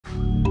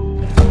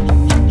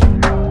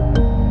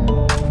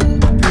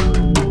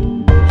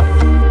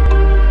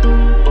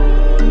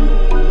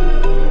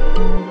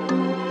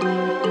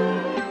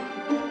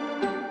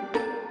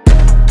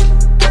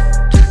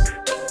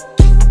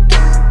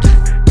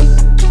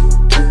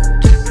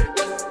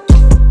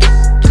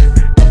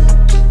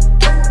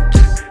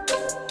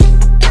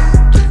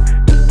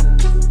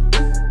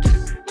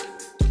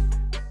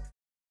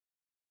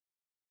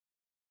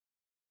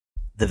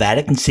The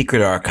Vatican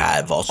Secret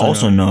Archive,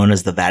 also known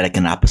as the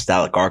Vatican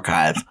Apostolic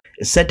Archive,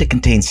 is said to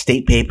contain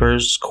state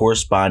papers,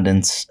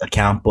 correspondence,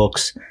 account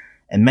books,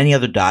 and many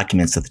other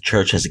documents that the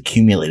Church has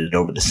accumulated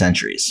over the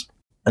centuries.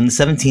 In the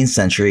 17th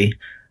century,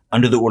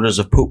 under the orders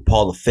of Pope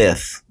Paul V,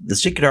 the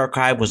Secret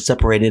Archive was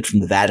separated from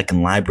the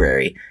Vatican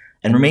Library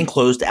and remained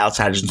closed to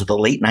outsiders until the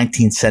late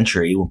 19th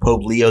century when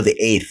Pope Leo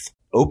VIII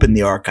opened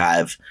the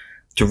archive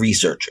to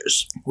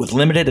researchers. With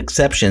limited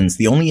exceptions,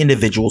 the only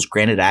individuals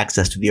granted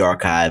access to the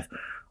archive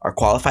are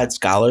qualified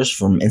scholars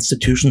from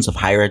institutions of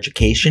higher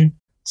education,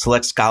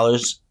 select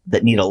scholars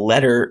that need a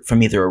letter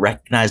from either a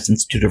recognized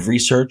institute of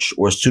research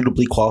or a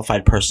suitably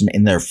qualified person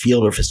in their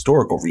field of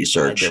historical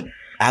research.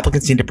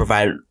 Applicants need to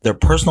provide their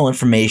personal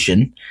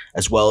information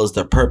as well as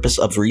their purpose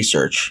of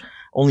research.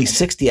 Only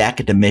 60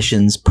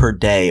 academicians per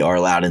day are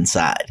allowed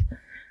inside.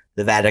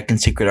 The Vatican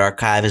Secret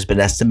Archive has been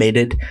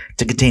estimated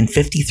to contain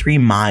 53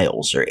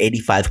 miles or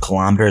 85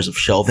 kilometers of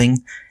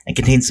shelving and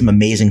contains some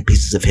amazing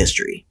pieces of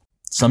history.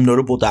 Some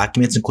notable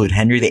documents include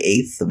Henry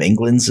VIII of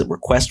England's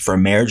request for a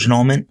marriage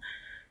annulment,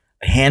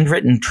 a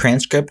handwritten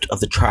transcript of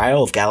the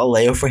trial of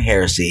Galileo for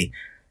heresy,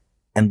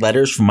 and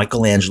letters from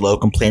Michelangelo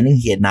complaining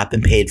he had not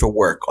been paid for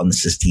work on the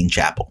Sistine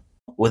Chapel.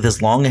 With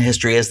as long a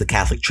history as the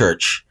Catholic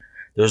Church,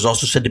 there is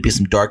also said to be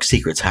some dark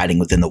secrets hiding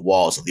within the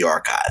walls of the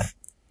archive.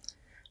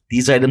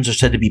 These items are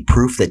said to be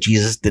proof that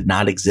Jesus did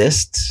not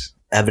exist,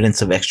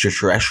 evidence of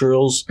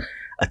extraterrestrials,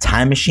 a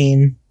time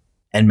machine,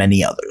 and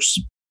many others.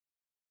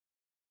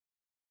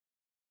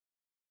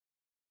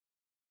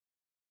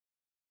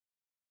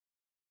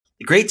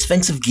 The Great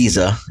Sphinx of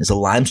Giza is a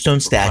limestone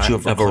statue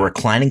of a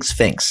reclining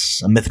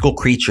sphinx, a mythical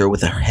creature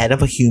with the head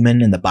of a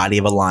human and the body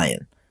of a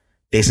lion.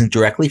 Facing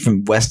directly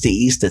from west to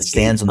east, it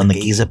stands on the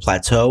Giza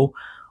Plateau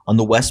on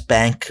the west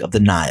bank of the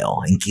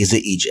Nile in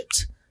Giza,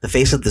 Egypt. The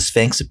face of the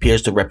Sphinx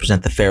appears to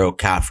represent the pharaoh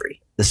Khafre.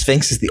 The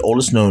Sphinx is the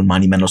oldest known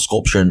monumental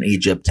sculpture in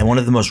Egypt and one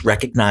of the most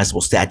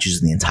recognizable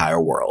statues in the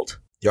entire world.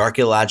 The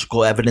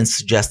archaeological evidence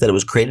suggests that it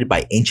was created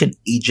by ancient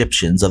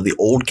Egyptians of the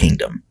Old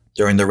Kingdom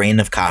during the reign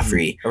of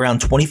Khafre,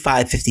 around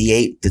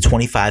 2558 to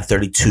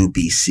 2532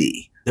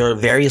 BC. There are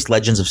various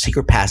legends of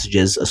secret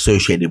passages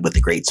associated with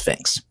the Great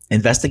Sphinx.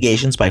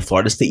 Investigations by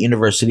Florida State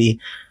University,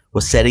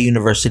 Waseda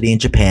University in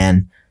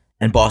Japan,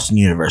 and Boston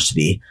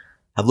University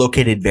have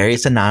located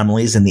various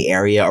anomalies in the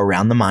area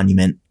around the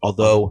monument,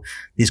 although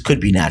these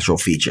could be natural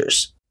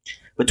features.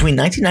 Between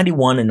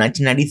 1991 and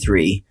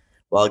 1993,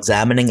 while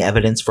examining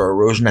evidence for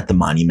erosion at the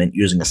monument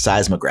using a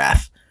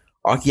seismograph,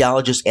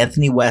 archaeologist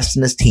Anthony West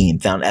and his team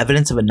found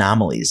evidence of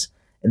anomalies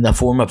in the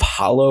form of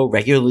hollow,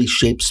 regularly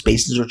shaped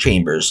spaces or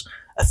chambers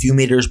a few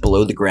meters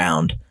below the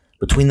ground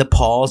between the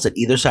palls at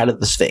either side of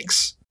the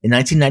Sphinx. In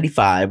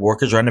 1995,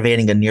 workers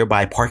renovating a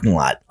nearby parking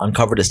lot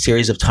uncovered a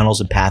series of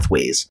tunnels and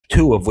pathways,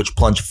 two of which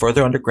plunged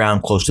further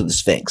underground close to the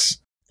Sphinx.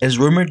 It is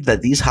rumored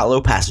that these hollow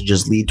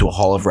passages lead to a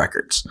hall of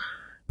records.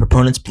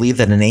 Proponents believe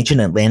that an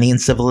ancient Atlantean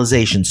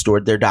civilization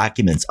stored their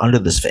documents under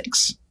the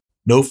Sphinx.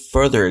 No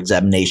further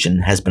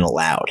examination has been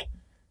allowed.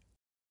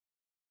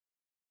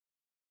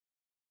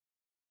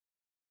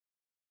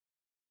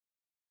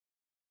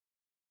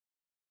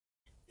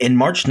 In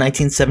March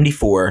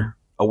 1974,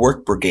 a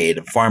work brigade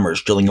of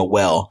farmers drilling a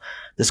well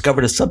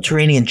discovered a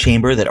subterranean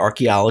chamber that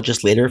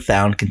archaeologists later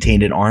found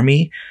contained an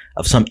army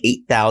of some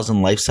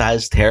 8,000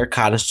 life-size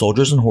terracotta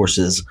soldiers and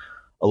horses,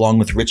 along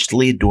with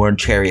richly adorned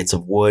chariots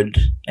of wood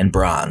and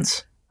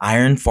bronze,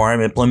 iron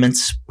farm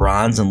implements,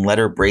 bronze and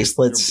leather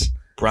bracelets,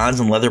 bronze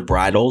and leather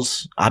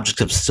bridles,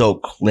 objects of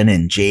silk,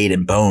 linen, jade,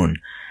 and bone,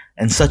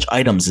 and such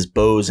items as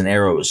bows and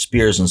arrows,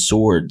 spears and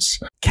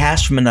swords,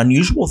 cast from an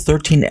unusual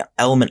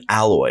 13-element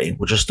alloy,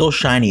 which are still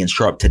shiny and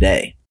sharp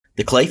today.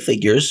 The clay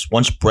figures,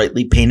 once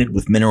brightly painted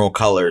with mineral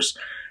colors,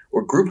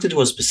 were grouped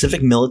into a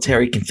specific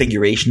military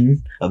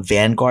configuration of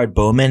vanguard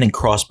bowmen and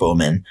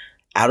crossbowmen,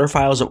 outer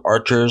files of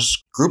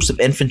archers, groups of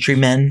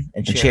infantrymen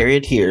and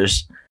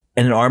charioteers,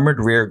 and an armored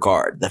rear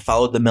guard that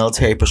followed the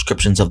military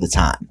prescriptions of the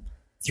time.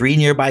 3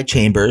 nearby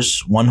chambers,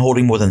 one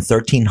holding more than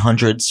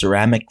 1,300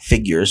 ceramic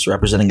figures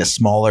representing a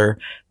smaller,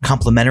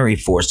 complementary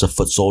force of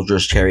foot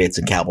soldiers, chariots,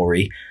 and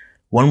cavalry,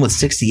 one with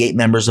 68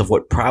 members of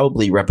what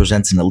probably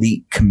represents an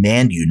elite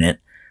command unit,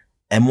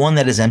 and one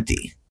that is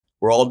empty,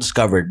 were all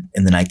discovered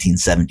in the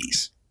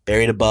 1970s.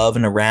 Buried above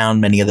and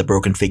around many of the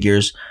broken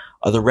figures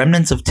are the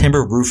remnants of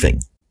timber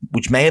roofing,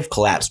 which may have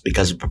collapsed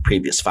because of a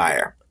previous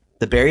fire.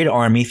 The buried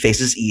army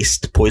faces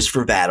east, poised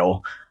for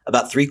battle,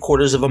 about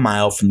 3/4 of a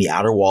mile from the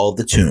outer wall of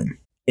the tomb.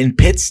 In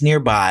pits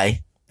nearby,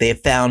 they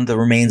have found the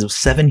remains of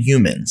 7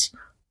 humans,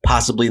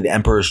 possibly the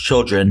emperor's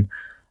children,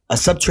 a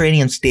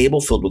subterranean stable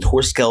filled with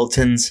horse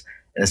skeletons,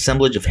 an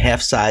assemblage of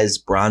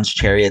half-sized bronze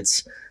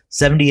chariots,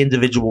 70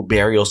 individual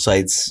burial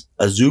sites,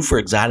 a zoo for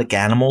exotic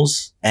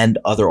animals, and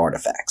other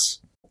artifacts.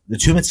 The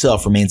tomb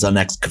itself remains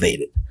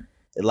unexcavated.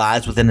 It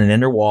lies within an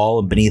inner wall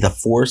and beneath a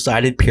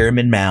 4-sided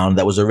pyramid mound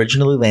that was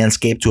originally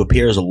landscaped to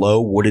appear as a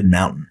low wooded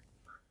mountain.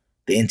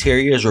 The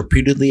interior is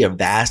reputedly a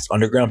vast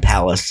underground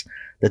palace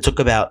that took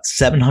about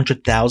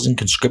 700,000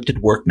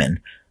 conscripted workmen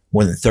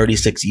more than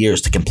 36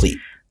 years to complete.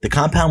 The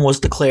compound was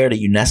declared a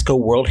UNESCO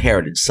World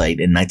Heritage Site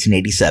in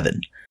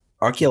 1987.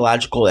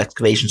 Archaeological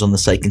excavations on the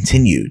site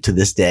continue to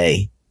this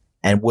day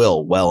and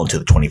will well into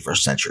the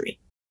 21st century.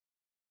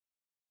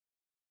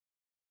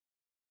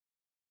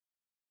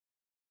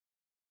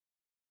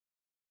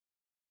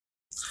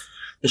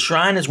 The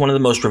shrine is one of the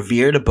most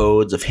revered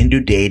abodes of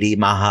Hindu deity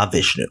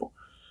Mahavishnu.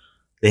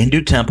 The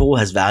Hindu temple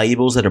has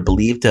valuables that are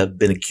believed to have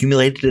been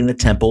accumulated in the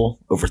temple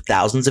over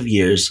thousands of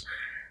years,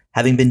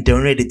 having been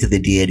donated to the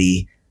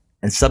deity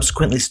and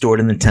subsequently stored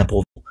in the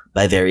temple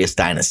by various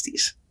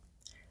dynasties.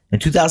 In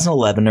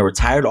 2011, a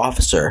retired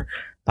officer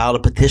filed a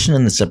petition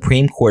in the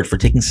Supreme Court for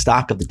taking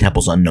stock of the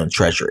temple's unknown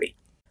treasury.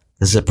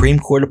 The Supreme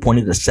Court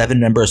appointed a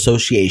 7-member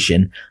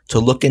association to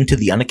look into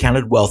the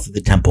unaccounted wealth of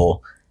the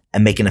temple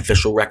and make an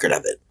official record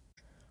of it.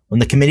 When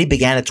the committee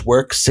began its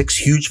work, 6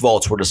 huge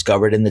vaults were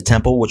discovered in the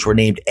temple, which were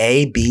named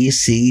A, B,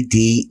 C,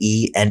 D,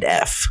 E, and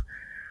F.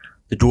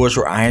 The doors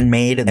were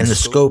iron-made, and the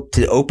scope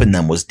to open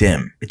them was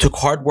dim. It took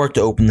hard work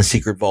to open the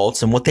secret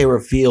vaults, and what they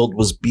revealed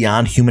was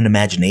beyond human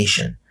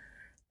imagination.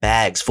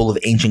 Bags full of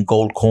ancient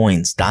gold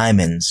coins,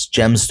 diamonds,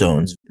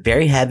 gemstones,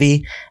 very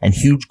heavy, and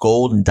huge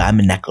gold and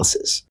diamond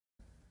necklaces.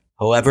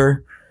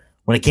 However,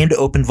 when it came to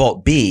open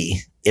Vault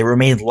B, it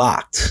remained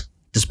locked,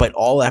 despite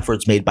all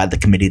efforts made by the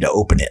committee to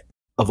open it.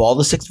 Of all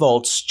the 6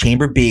 vaults,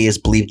 Chamber B is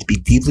believed to be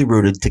deeply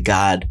rooted to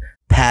god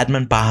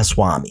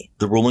Padmanabhaswamy.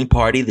 The ruling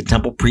party, the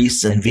temple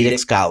priests, and Vedic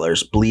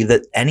scholars believe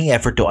that any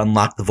effort to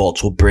unlock the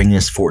vaults will bring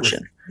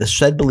misfortune. The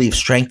said belief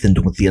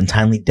strengthened with the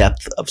untimely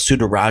death of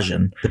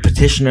Sudarajan, the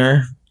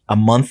petitioner, a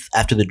month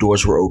after the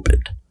doors were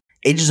opened.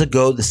 Ages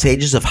ago, the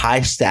sages of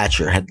high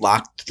stature had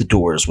locked the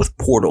doors with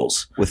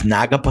portals with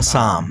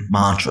Nagapasam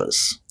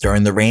mantras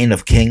during the reign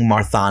of King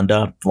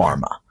Marthanda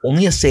Varma.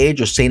 Only a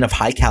sage or saint of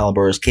high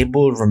caliber is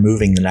capable of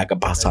removing the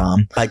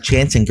Nagapasam by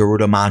chanting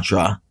Garuda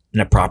mantra in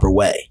a proper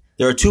way.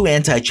 There are 2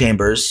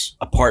 antechambers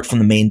apart from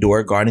the main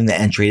door guarding the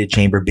entry to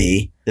Chamber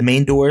B. The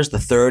main door is the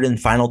 3rd and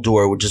final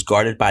door, which is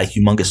guarded by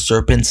humongous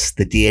serpents,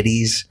 the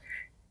deities,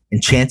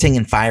 enchanting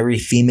and fiery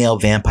female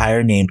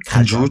vampire named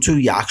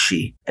Kandrutu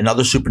Yakshi, and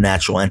other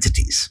supernatural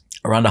entities.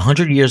 Around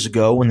 100 years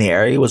ago, when the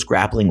area was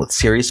grappling with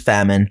serious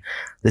famine,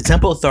 the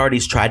temple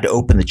authorities tried to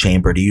open the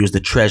chamber to use the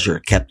treasure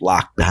kept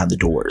locked behind the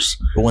doors.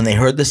 But when they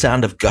heard the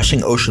sound of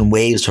gushing ocean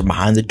waves from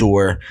behind the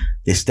door,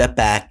 they stepped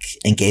back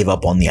and gave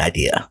up on the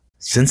idea.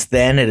 Since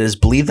then, it is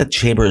believed that the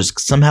chamber is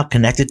somehow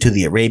connected to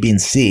the Arabian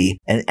Sea,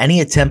 and any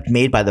attempt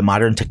made by the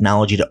modern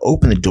technology to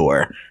open the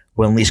door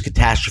will unleash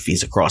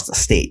catastrophes across the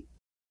state.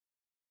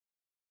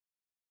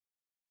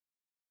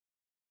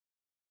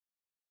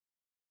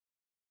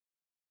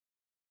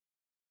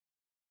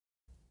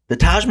 The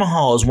Taj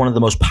Mahal is one of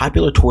the most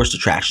popular tourist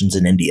attractions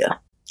in India.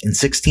 In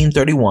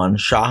 1631,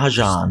 Shah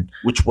Jahan,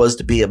 which was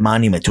to be a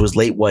monument to his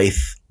late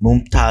wife,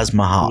 Mumtaz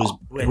Mahal,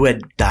 who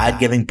had died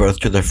giving birth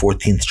to their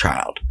 14th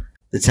child.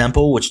 The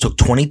temple, which took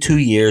 22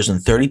 years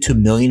and 32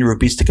 million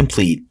rupees to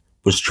complete,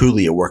 was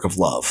truly a work of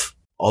love.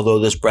 Although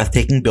this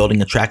breathtaking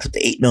building attracts up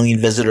to 8 million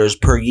visitors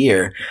per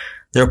year,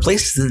 there are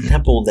places in the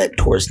temple that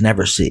tourists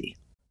never see.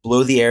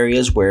 Below the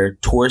areas where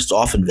tourists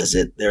often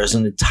visit, there is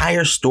an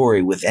entire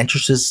story with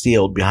entrances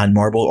sealed behind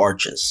marble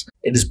arches.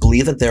 It is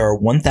believed that there are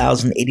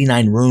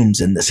 1,089 rooms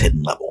in this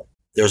hidden level.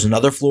 There is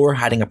another floor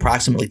hiding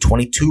approximately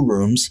 22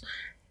 rooms,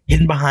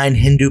 hidden behind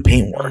Hindu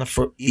paintwork.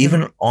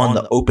 Even on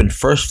the open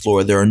first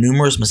floor, there are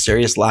numerous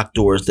mysterious locked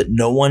doors that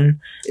no one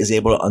is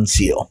able to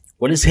unseal.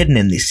 What is hidden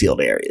in these sealed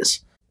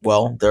areas?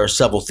 Well, there are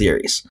several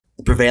theories.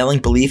 The prevailing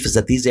belief is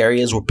that these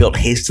areas were built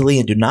hastily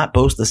and do not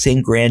boast the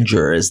same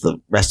grandeur as the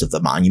rest of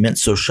the monument,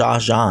 so Shah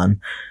Jahan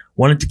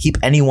wanted to keep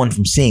anyone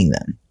from seeing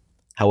them.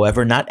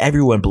 However, not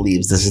everyone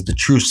believes this is the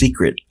true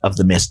secret of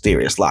the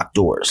mysterious locked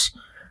doors.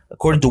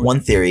 According to one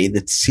theory,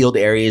 the sealed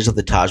areas of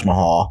the Taj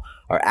Mahal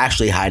are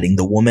actually hiding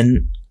the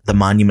woman the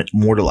monument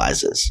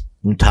immortalizes,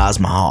 Mumtaz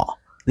Mahal.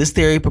 This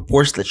theory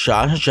purports that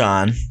Shah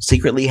Jahan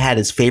secretly had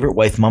his favorite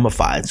wife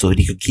mummified so that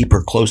he could keep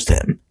her close to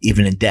him,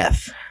 even in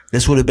death.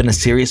 This would have been a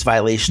serious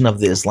violation of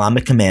the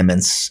Islamic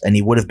commandments, and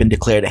he would have been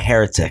declared a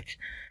heretic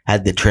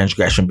had the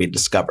transgression been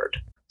discovered.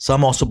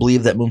 Some also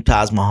believe that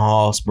Mumtaz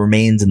Mahal's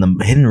remains in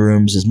the hidden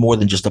rooms is more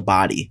than just a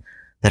body,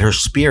 that her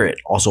spirit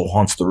also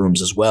haunts the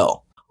rooms as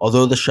well.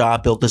 Although the Shah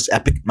built this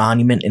epic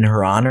monument in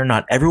her honor,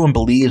 not everyone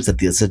believes that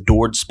this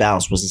adored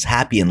spouse was as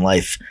happy in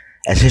life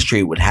as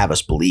history would have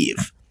us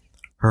believe.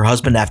 Her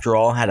husband, after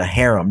all, had a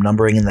harem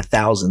numbering in the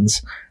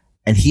thousands,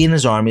 and he and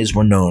his armies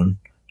were known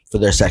for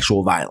their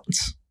sexual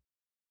violence.